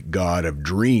the Greek god of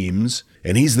dreams,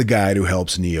 and he's the guide who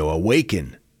helps Neo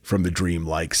awaken from the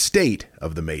dreamlike state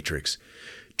of the Matrix.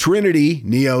 Trinity,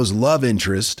 Neo's love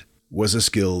interest, was a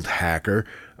skilled hacker.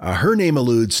 Her name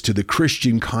alludes to the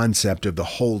Christian concept of the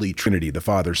Holy Trinity, the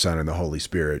Father, Son, and the Holy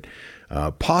Spirit,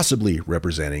 possibly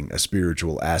representing a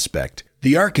spiritual aspect.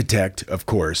 The architect, of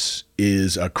course,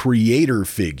 is a creator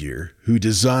figure who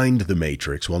designed the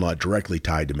Matrix. While not directly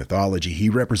tied to mythology, he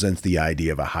represents the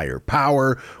idea of a higher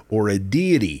power or a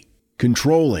deity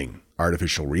controlling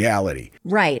artificial reality.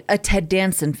 Right, a Ted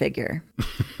Danson figure.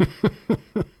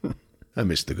 I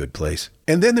miss The Good Place.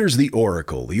 And then there's the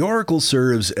Oracle. The Oracle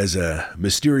serves as a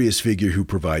mysterious figure who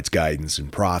provides guidance and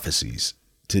prophecies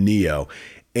to Neo.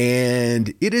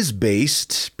 And it is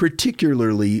based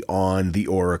particularly on the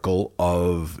Oracle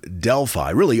of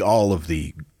Delphi, really all of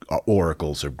the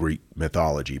oracles of Greek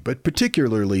mythology, but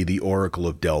particularly the Oracle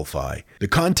of Delphi. The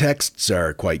contexts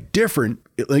are quite different.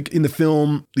 Like in the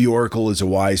film, the Oracle is a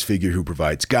wise figure who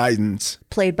provides guidance.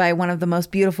 Played by one of the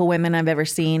most beautiful women I've ever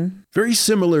seen. Very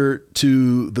similar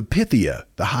to the Pythia,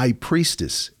 the high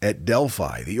priestess at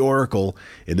Delphi. The Oracle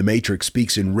in the Matrix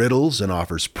speaks in riddles and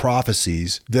offers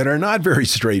prophecies that are not very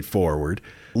straightforward,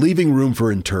 leaving room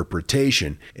for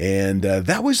interpretation. And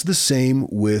that was the same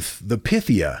with the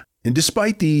Pythia And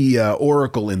despite the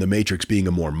Oracle in the Matrix being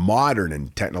a more modern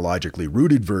and technologically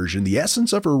rooted version, the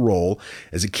essence of her role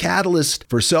as a catalyst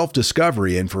for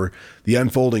self-discovery and for the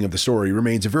unfolding of the story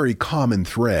remains a very common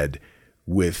thread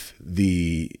with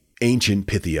the ancient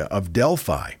Pythia of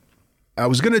Delphi. I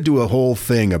was going to do a whole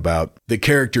thing about the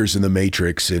characters in the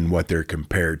Matrix and what they're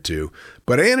compared to,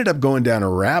 but I ended up going down a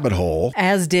rabbit hole.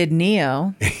 As did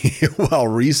Neo. While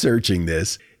researching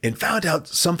this, and found out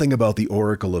something about the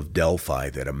Oracle of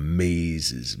Delphi that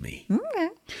amazes me. Okay.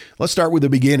 Let's start with the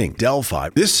beginning. Delphi.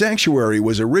 This sanctuary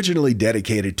was originally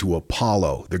dedicated to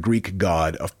Apollo, the Greek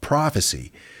god of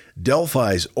prophecy.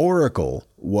 Delphi's oracle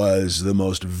was the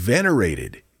most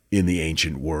venerated in the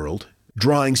ancient world,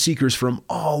 drawing seekers from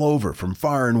all over, from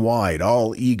far and wide,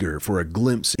 all eager for a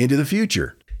glimpse into the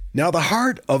future. Now, the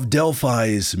heart of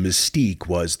Delphi's mystique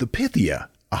was the Pythia,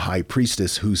 a high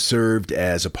priestess who served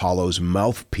as Apollo's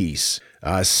mouthpiece.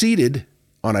 Seated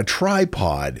on a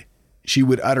tripod, she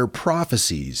would utter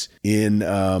prophecies in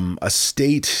a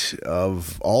state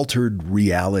of altered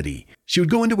reality. She would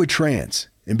go into a trance,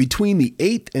 and between the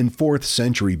 8th and 4th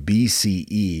century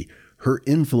BCE, her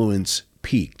influence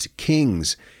peaked.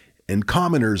 Kings and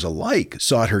commoners alike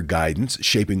sought her guidance,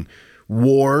 shaping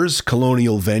wars,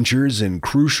 colonial ventures, and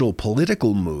crucial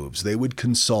political moves. They would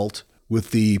consult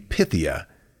with the Pythia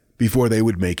before they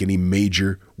would make any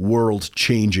major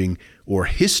world-changing or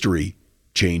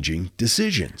history-changing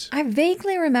decisions. I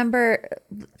vaguely remember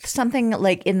something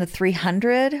like in the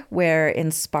 300 where in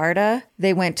Sparta,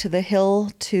 they went to the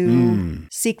hill to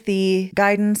seek the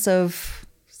guidance of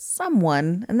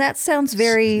someone. And that sounds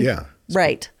very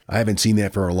right. I haven't seen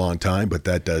that for a long time, but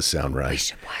that does sound right. I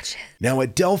should watch it. Now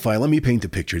at Delphi, let me paint the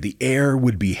picture. The air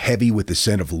would be heavy with the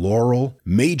scent of laurel.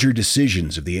 Major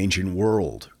decisions of the ancient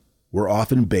world were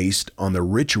often based on the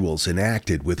rituals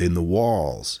enacted within the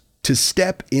walls. To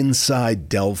step inside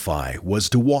Delphi was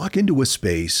to walk into a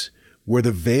space where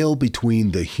the veil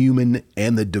between the human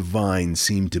and the divine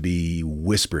seemed to be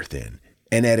whisper thin.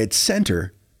 And at its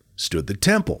center stood the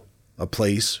temple, a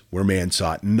place where man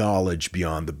sought knowledge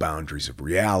beyond the boundaries of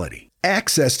reality.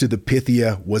 Access to the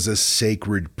Pythia was a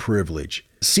sacred privilege.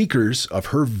 Seekers of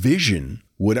her vision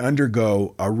would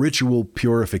undergo a ritual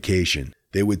purification.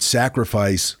 They would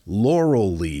sacrifice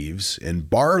laurel leaves and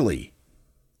barley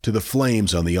to the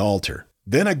flames on the altar.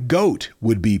 Then a goat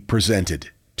would be presented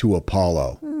to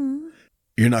Apollo.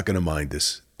 You're not going to mind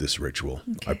this ritual,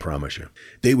 okay. I promise you.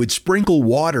 They would sprinkle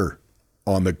water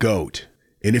on the goat,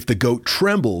 and if the goat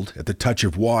trembled at the touch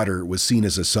of water, it was seen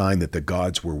as a sign that the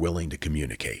gods were willing to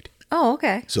communicate. Oh,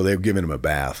 okay. So they were giving him a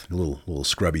bath, a little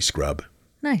scrubby scrub.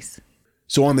 Nice.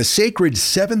 So on the sacred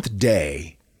 7th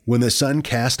day, when the sun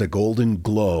cast a golden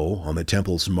glow on the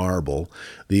temple's marble,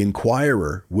 the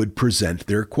inquirer would present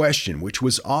their question, which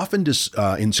was often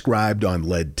inscribed on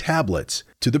lead tablets,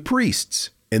 to the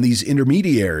priests. And these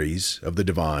intermediaries of the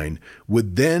divine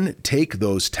would then take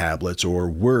those tablets or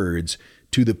words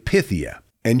to the Pythia.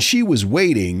 And she was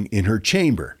waiting in her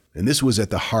chamber. And this was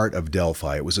at the heart of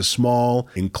Delphi. It was a small,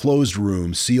 enclosed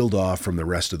room sealed off from the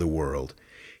rest of the world.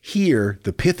 Here,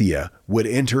 the Pythia would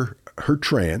enter her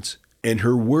trance, and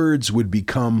her words would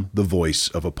become the voice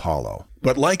of Apollo.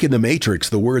 But like in the Matrix,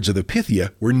 the words of the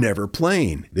Pythia were never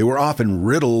plain. They were often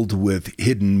riddled with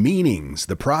hidden meanings.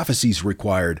 The prophecies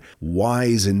required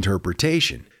wise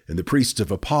interpretation, and the priests of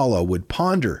Apollo would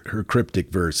ponder her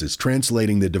cryptic verses,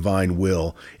 translating the divine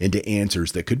will into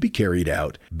answers that could be carried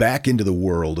out back into the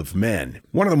world of men.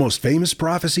 One of the most famous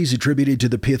prophecies attributed to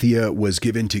the Pythia was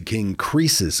given to King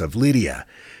Croesus of Lydia.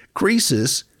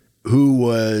 Croesus, who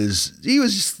was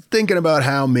thinking about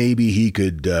how maybe he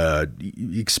could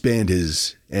expand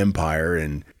his empire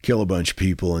and kill a bunch of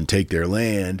people and take their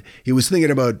land. He was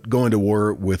thinking about going to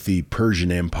war with the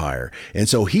Persian Empire. And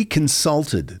so he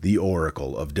consulted the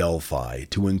Oracle of Delphi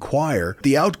to inquire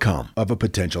the outcome of a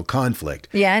potential conflict.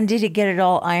 Yeah, and did he get it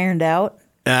all ironed out?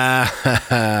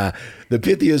 The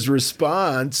Pythia's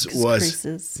response was...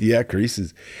 Croesus. Yeah,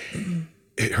 Croesus.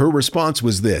 Her response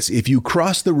was this: if you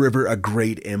cross the river, a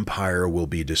great empire will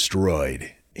be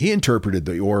destroyed. He interpreted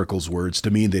the oracle's words to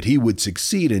mean that he would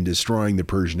succeed in destroying the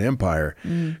Persian Empire.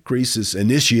 Croesus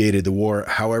initiated the war.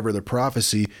 However, the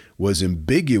prophecy was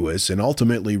ambiguous and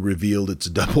ultimately revealed its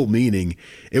double meaning.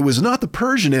 It was not the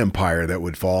Persian Empire that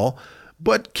would fall,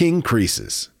 but King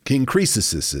Croesus. King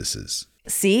Croesus.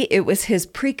 See, it was his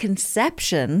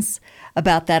preconceptions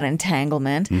about that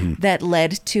entanglement that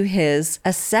led to his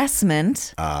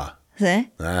assessment. Right?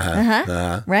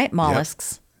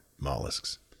 Mollusks. Yep.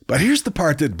 Mollusks. But here's the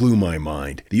part that blew my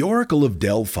mind. The Oracle of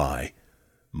Delphi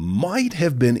might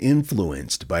have been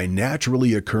influenced by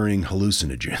naturally occurring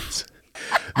hallucinogens.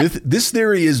 This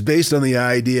theory is based on the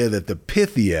idea that the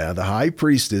Pythia, the high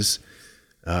priestess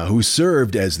who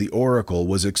served as the oracle,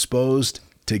 was exposed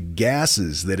to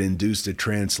gases that induced a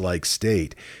trance-like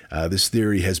state. This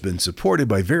theory has been supported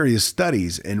by various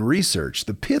studies and research.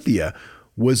 The Pythia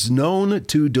was known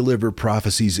to deliver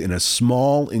prophecies in a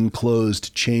small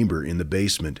enclosed chamber in the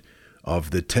basement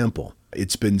of the temple.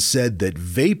 It's been said that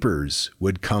vapors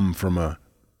would come from a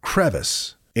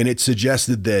crevice, and it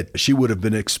suggested that she would have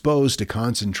been exposed to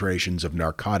concentrations of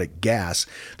narcotic gas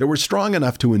that were strong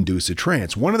enough to induce a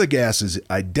trance. One of the gases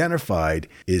identified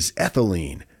is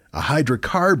ethylene, a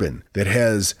hydrocarbon that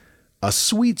has a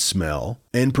sweet smell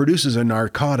and produces a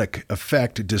narcotic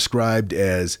effect described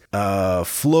as a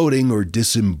floating or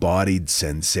disembodied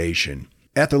sensation.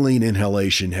 Ethylene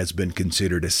inhalation has been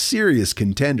considered a serious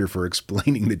contender for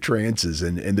explaining the trances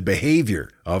and the behavior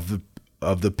of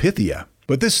the Pythia.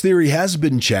 But this theory has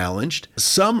been challenged.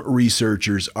 Some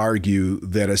researchers argue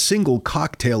that a single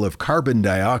cocktail of carbon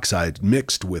dioxide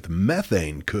mixed with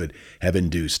methane could have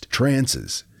induced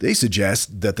trances. They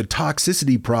suggest that the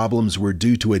toxicity problems were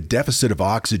due to a deficit of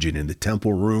oxygen in the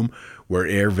temple room, where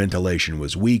air ventilation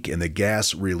was weak and the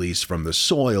gas release from the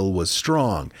soil was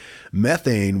strong.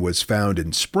 Methane was found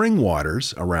in spring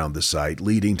waters around the site,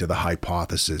 leading to the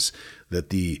hypothesis that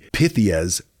the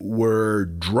Pythias were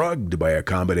drugged by a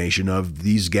combination of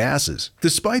these gases.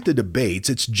 Despite the debates,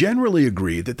 it's generally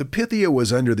agreed that the Pythia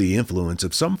was under the influence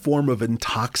of some form of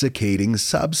intoxicating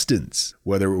substance,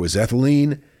 whether it was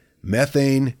ethylene,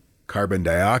 methane, carbon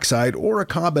dioxide, or a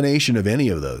combination of any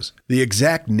of those. The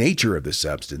exact nature of the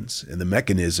substance and the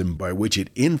mechanism by which it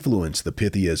influenced the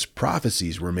Pythia's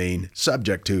prophecies remain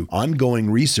subject to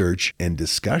ongoing research and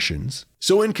discussions.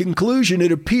 So in conclusion,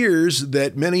 it appears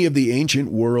that many of the ancient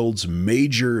world's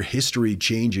major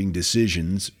history-changing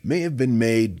decisions may have been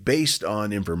made based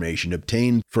on information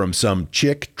obtained from some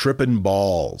chick trippin'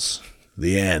 balls.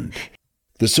 The end.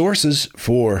 The sources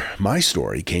for my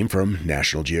story came from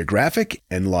National Geographic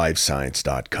and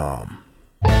LiveScience.com.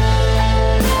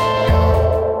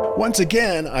 Once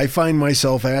again, I find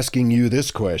myself asking you this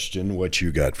question. What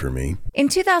you got for me? In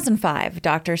 2005,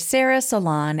 Dr. Sarah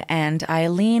Salon and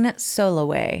Eileen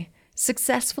Soloway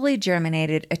successfully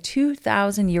germinated a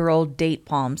 2,000-year-old date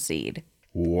palm seed.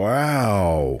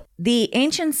 Wow. The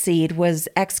ancient seed was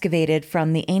excavated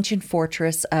from the ancient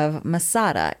fortress of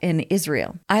Masada in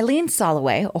Israel. Eileen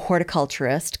Soloway, a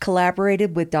horticulturist,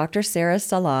 collaborated with Dr. Sarah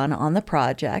Salon on the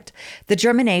project. The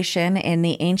germination in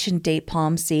the ancient date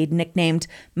palm seed, nicknamed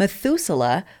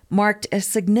Methuselah, marked a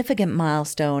significant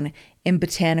milestone in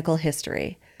botanical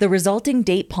history. The resulting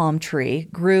date palm tree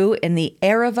grew in the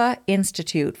Arava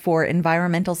Institute for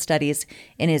Environmental Studies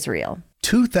in Israel.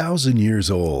 2,000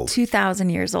 years old. 2,000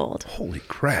 years old. Holy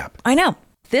crap. I know.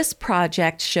 This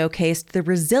project showcased the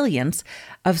resilience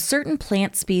of certain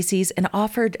plant species and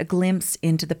offered a glimpse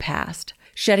into the past,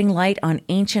 shedding light on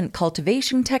ancient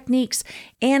cultivation techniques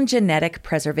and genetic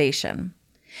preservation.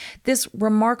 This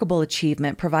remarkable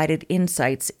achievement provided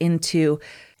insights into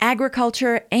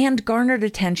agriculture and garnered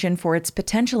attention for its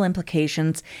potential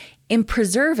implications in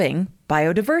preserving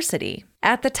biodiversity.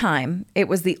 At the time, it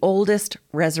was the oldest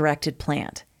resurrected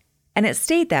plant, and it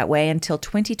stayed that way until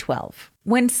 2012,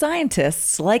 when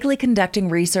scientists, likely conducting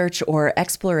research or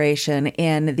exploration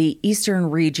in the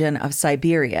eastern region of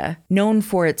Siberia, known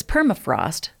for its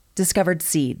permafrost, discovered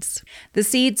seeds. The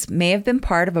seeds may have been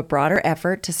part of a broader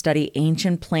effort to study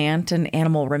ancient plant and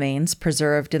animal remains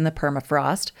preserved in the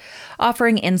permafrost,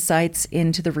 offering insights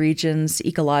into the region's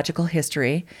ecological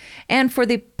history and for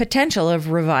the potential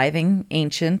of reviving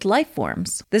ancient life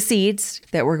forms. The seeds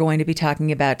that we're going to be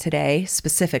talking about today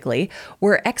specifically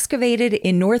were excavated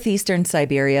in northeastern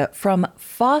Siberia from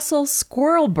fossil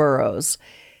squirrel burrows,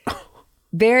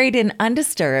 buried in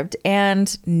undisturbed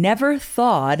and never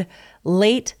thawed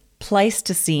late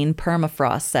Pleistocene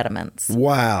permafrost sediments.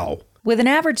 Wow. With an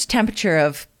average temperature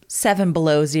of 7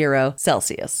 below 0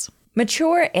 Celsius.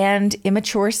 Mature and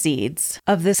immature seeds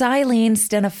of the Silene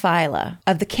stenophylla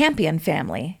of the Campion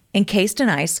family, encased in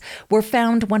ice, were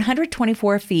found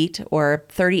 124 feet or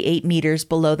 38 meters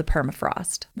below the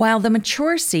permafrost. While the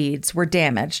mature seeds were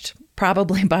damaged,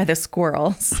 probably by the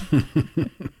squirrels,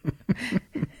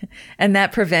 and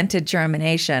that prevented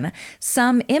germination,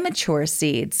 some immature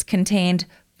seeds contained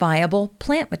viable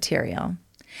plant material.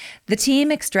 The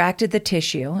team extracted the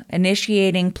tissue,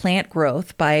 initiating plant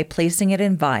growth by placing it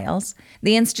in vials.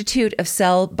 The Institute of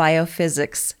Cell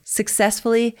Biophysics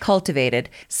successfully cultivated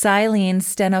Silene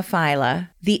stenophylla,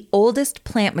 the oldest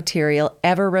plant material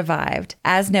ever revived,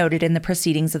 as noted in the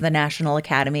Proceedings of the National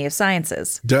Academy of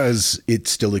Sciences. Does it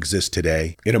still exist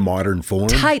today in a modern form?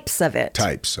 Types of it.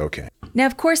 Types, okay. Now,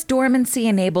 of course, dormancy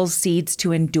enables seeds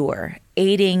to endure,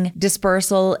 aiding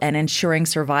dispersal and ensuring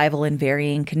survival in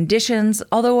varying conditions,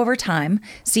 although over time,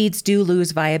 seeds do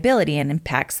lose viability and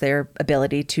impacts their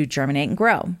ability to germinate and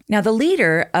grow. Now, the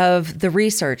leader of the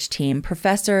research team,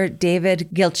 Professor David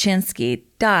Gilchinski,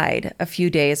 died a few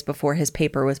days before his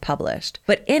paper was published.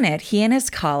 But in it, he and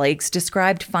his colleagues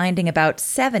described finding about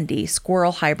 70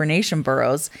 squirrel hibernation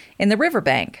burrows in the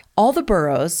riverbank. All the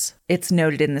burrows, it's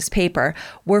noted in this paper,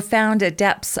 were found at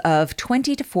depths of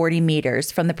 20 to 40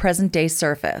 meters from the present-day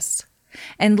surface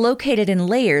and located in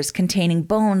layers containing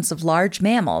bones of large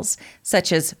mammals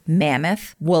such as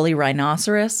mammoth, woolly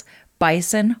rhinoceros,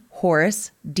 bison, horse,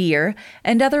 deer,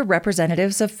 and other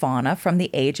representatives of fauna from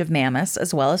the age of mammoths,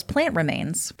 as well as plant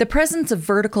remains. The presence of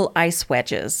vertical ice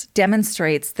wedges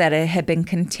demonstrates that it had been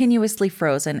continuously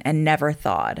frozen and never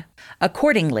thawed.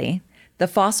 Accordingly, the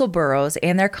fossil burrows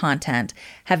and their content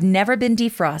have never been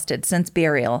defrosted since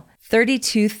burial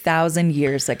 32,000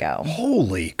 years ago.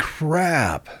 Holy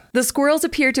crap. The squirrels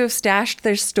appear to have stashed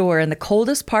their store in the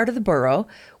coldest part of the burrow,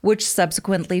 which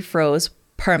subsequently froze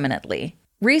permanently.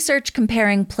 Research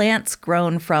comparing plants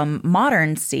grown from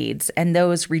modern seeds and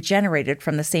those regenerated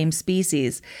from the same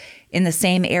species in the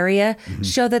same area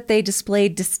show that they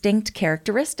displayed distinct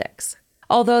characteristics.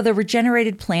 Although the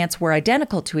regenerated plants were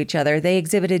identical to each other, they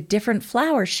exhibited different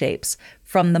flower shapes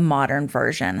from the modern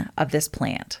version of this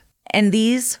plant. And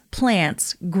these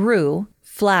plants grew,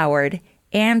 flowered,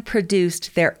 and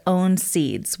produced their own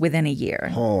seeds within a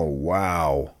year. Oh,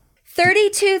 wow.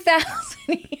 32,000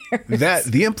 years.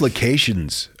 The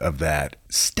implications of that,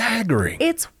 staggering.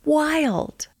 It's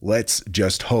wild. Let's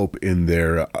just hope in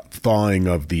their thawing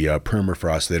of the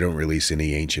permafrost, they don't release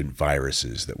any ancient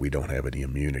viruses that we don't have any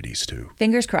immunities to.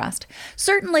 Fingers crossed.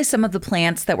 Certainly some of the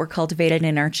plants that were cultivated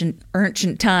in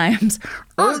ancient times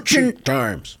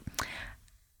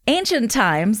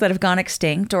that have gone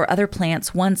extinct, or other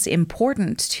plants once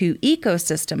important to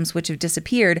ecosystems which have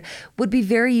disappeared, would be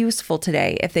very useful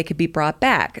today if they could be brought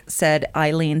back, said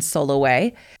Eileen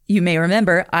Soloway. You may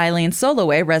remember Eileen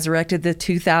Soloway resurrected the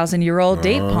 2,000-year-old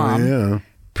date palm,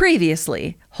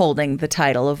 previously holding the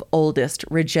title of oldest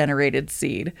regenerated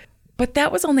seed. But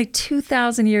that was only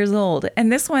 2,000 years old,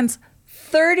 and this one's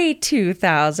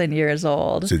 32,000 years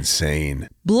old. It's insane.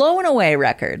 Blowing away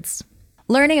records.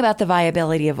 Learning about the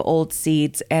viability of old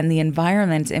seeds and the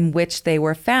environment in which they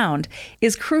were found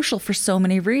is crucial for so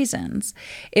many reasons.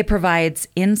 It provides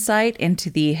insight into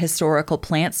the historical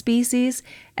plant species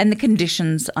and the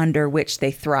conditions under which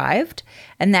they thrived,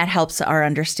 and that helps our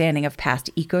understanding of past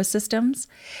ecosystems.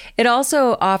 It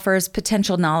also offers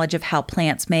potential knowledge of how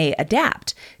plants may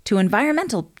adapt to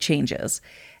environmental changes.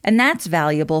 And that's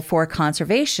valuable for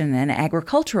conservation and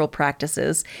agricultural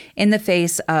practices in the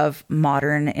face of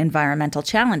modern environmental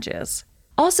challenges.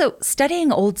 Also,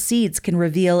 studying old seeds can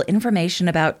reveal information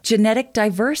about genetic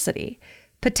diversity,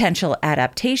 potential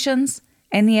adaptations,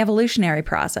 and the evolutionary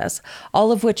process,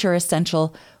 all of which are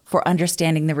essential for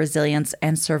understanding the resilience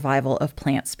and survival of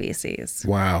plant species.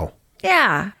 Wow.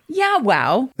 Yeah,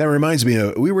 wow. That reminds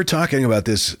me, we were talking about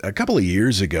this a couple of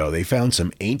years ago. They found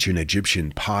some ancient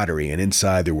Egyptian pottery, and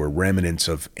inside there were remnants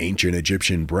of ancient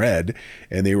Egyptian bread,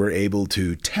 and they were able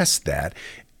to test that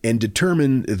and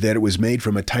determine that it was made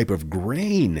from a type of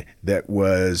grain that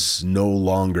was no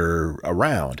longer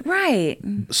around. Right.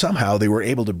 Somehow they were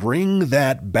able to bring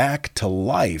that back to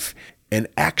life and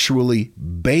actually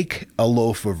bake a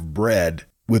loaf of bread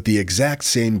with the exact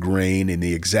same grain and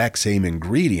the exact same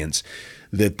ingredients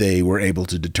that they were able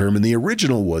to determine the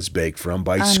original was baked from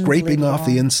by scraping off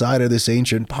the inside of this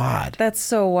ancient pot. That's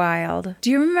so wild.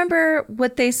 Do you remember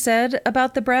what they said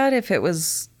about the bread? If it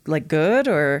was like good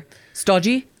or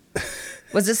stodgy?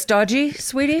 Was it stodgy,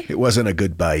 sweetie? It wasn't a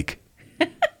good bike.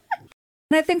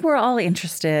 And I think we're all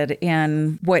interested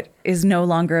in what is no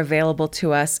longer available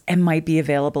to us and might be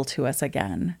available to us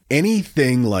again.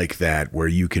 Anything like that where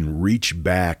you can reach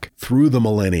back through the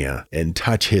millennia and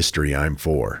touch history, I'm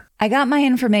for. I got my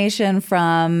information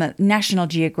from National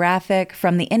Geographic,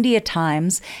 from the India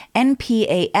Times,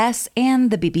 NPAS,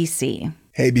 and the BBC.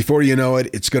 Hey, before you know it,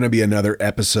 it's going to be another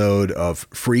episode of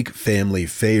Freak Family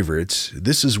Favorites.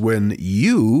 This is when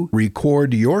you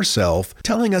record yourself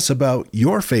telling us about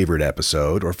your favorite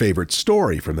episode or favorite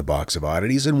story from the Box of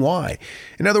Oddities and why.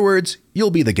 In other words,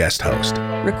 you'll be the guest host.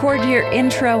 Record your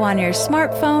intro on your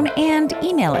smartphone and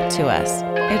email it to us.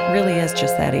 It really is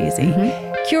just that easy.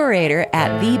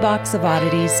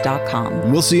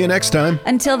 Curator@theboxofoddities.com. We'll see you next time.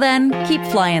 Until then, keep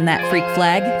flying that freak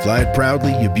flag. Fly it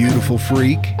proudly, you beautiful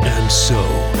freak. And so,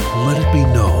 let it be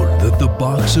known that the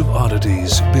Box of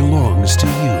Oddities belongs to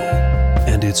you,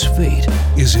 and its fate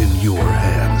is in your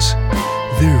hands.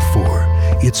 Therefore,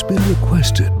 it's been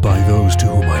requested by those to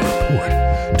whom I report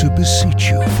to beseech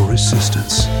you for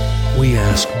assistance. We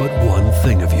ask but one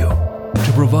thing of you,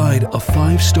 to provide a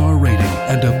 5-star rating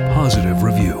and a positive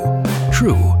review.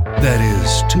 True, that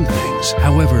is 2 things.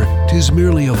 However, 'tis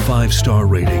merely a 5-star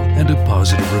rating and a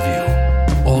positive review.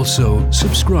 Also,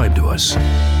 subscribe to us.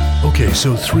 Okay,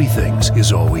 so 3 things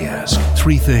is all we ask.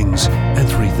 3 things and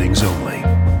 3 things only.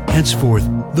 Henceforth,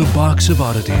 the Box of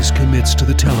Oddities commits to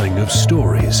the telling of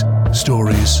stories.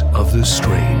 Stories of the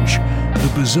strange,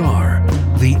 the bizarre,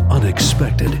 the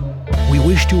unexpected. We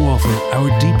wish to offer our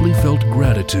deeply felt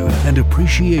gratitude and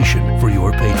appreciation for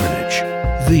your patronage.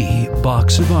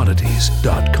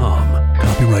 TheBoxOfOddities.com.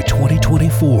 Copyright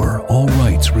 2024, all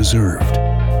rights reserved.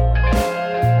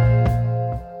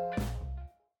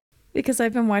 Because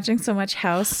I've been watching so much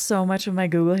House, so much of my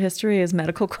Google history is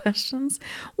medical questions.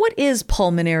 What is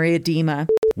pulmonary edema?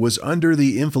 Was under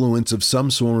the influence of some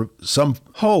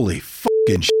holy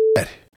fucking shit.